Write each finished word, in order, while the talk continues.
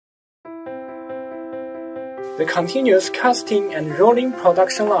The continuous casting and rolling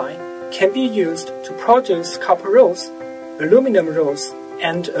production line can be used to produce copper rods, aluminum rods,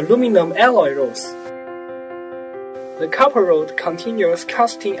 and aluminum alloy rods. The copper rod continuous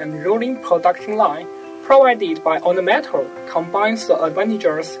casting and rolling production line provided by Ornamental combines the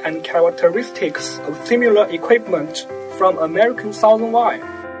advantages and characteristics of similar equipment from American Southern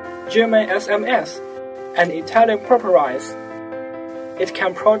Wire, German SMS, and Italian Properise. It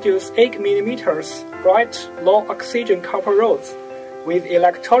can produce 8 mm bright, low-oxygen copper rods with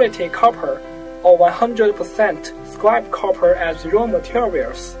electrolytic copper or 100% scrap copper as raw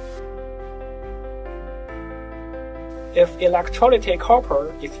materials. If electrolytic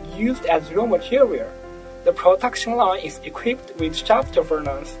copper is used as raw material, the production line is equipped with shaft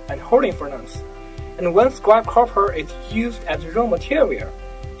furnace and holding furnace, and when scrap copper is used as raw material,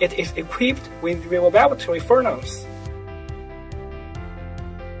 it is equipped with revelatory furnace.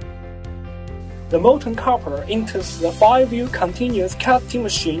 The molten copper enters the 5-view continuous casting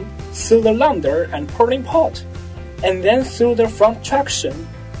machine through the launder and pouring pot, and then through the front traction,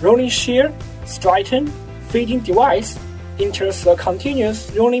 rolling shear, Stryton, feeding device enters the continuous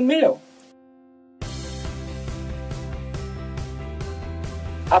rolling mill.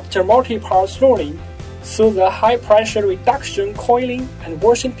 After multi-parts rolling through the high-pressure reduction coiling and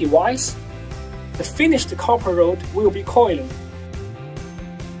washing device, the finished copper rod will be coiling.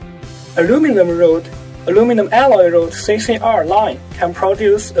 Aluminum rod, aluminum alloy rod CCR line can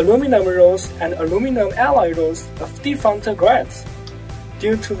produce aluminum rods and aluminum alloy rods of different grades.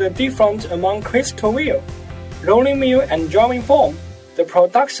 Due to the difference among crystal wheel, rolling mill and drawing form, the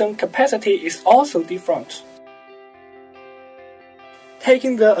production capacity is also different.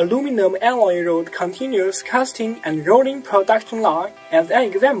 Taking the aluminum alloy rod continuous casting and rolling production line as an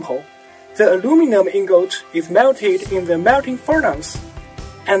example, the aluminum ingot is melted in the melting furnace,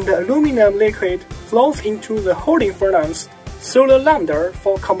 and the aluminum liquid flows into the holding furnace through the launder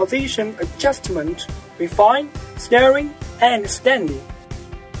for composition adjustment, refine, stirring, and standing.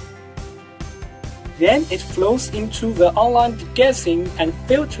 Then it flows into the online degassing and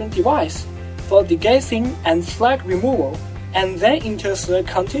filtering device for degassing and slag removal, and then enters the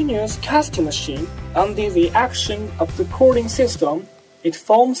continuous casting machine. Under the action of the cooling system, it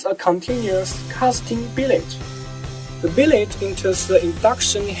forms a continuous casting billet. The billet enters the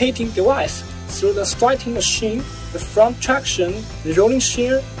induction heating device through the Stryton machine, the front traction, the rolling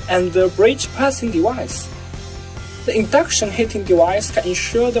shear, and the bridge passing device. The induction heating device can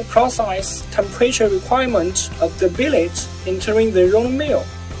ensure the precise temperature requirement of the billet entering the rolling mill,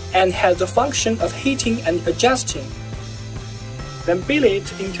 and has the function of heating and adjusting. Then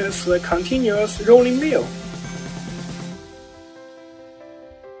billet enters the continuous rolling mill.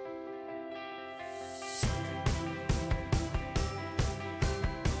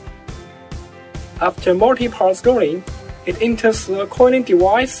 After multi-parts rolling, it enters the coiling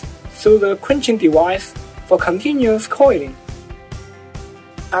device through the quenching device for continuous coiling.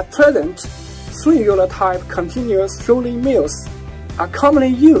 At present, 3-roller type continuous rolling mills are commonly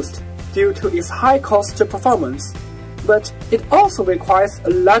used due to its high cost performance, but it also requires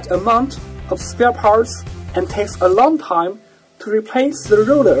a large amount of spare parts and takes a long time to replace the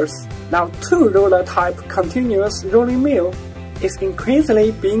rollers. Now 2-roller type continuous rolling mill is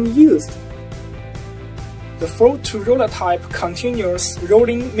increasingly being used. The 4-to-roller type continuous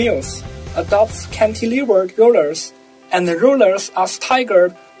rolling mills adopts cantilevered rollers, and the rollers are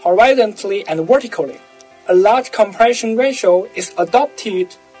staggered horizontally and vertically. A large compression ratio is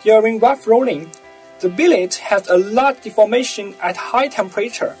adopted during rough rolling. The billet has a large deformation at high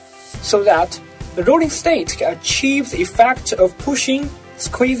temperature, so that the rolling state can achieve the effect of pushing,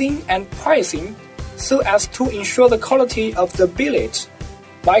 squeezing, and pressing, so as to ensure the quality of the billet.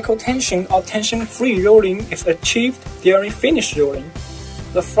 Microtension or tension-free rolling is achieved during finish rolling.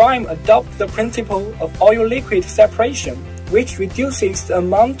 The frame adopts the principle of oil-liquid separation, which reduces the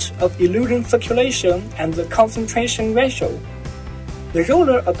amount of elution circulation and the concentration ratio. The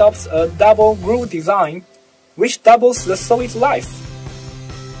roller adopts a double groove design, which doubles the service life.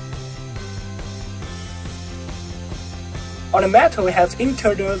 Ornamental has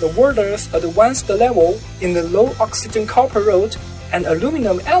entered the world's advanced level in the low-oxygen copper rod and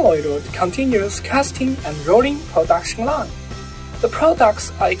aluminum alloy rod continuous casting and rolling production line. The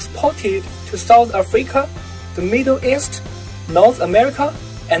products are exported to South Africa, the Middle East, North America,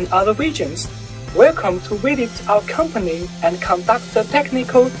 and other regions. Welcome to visit our company and conduct the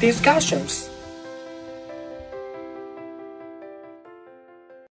technical discussions.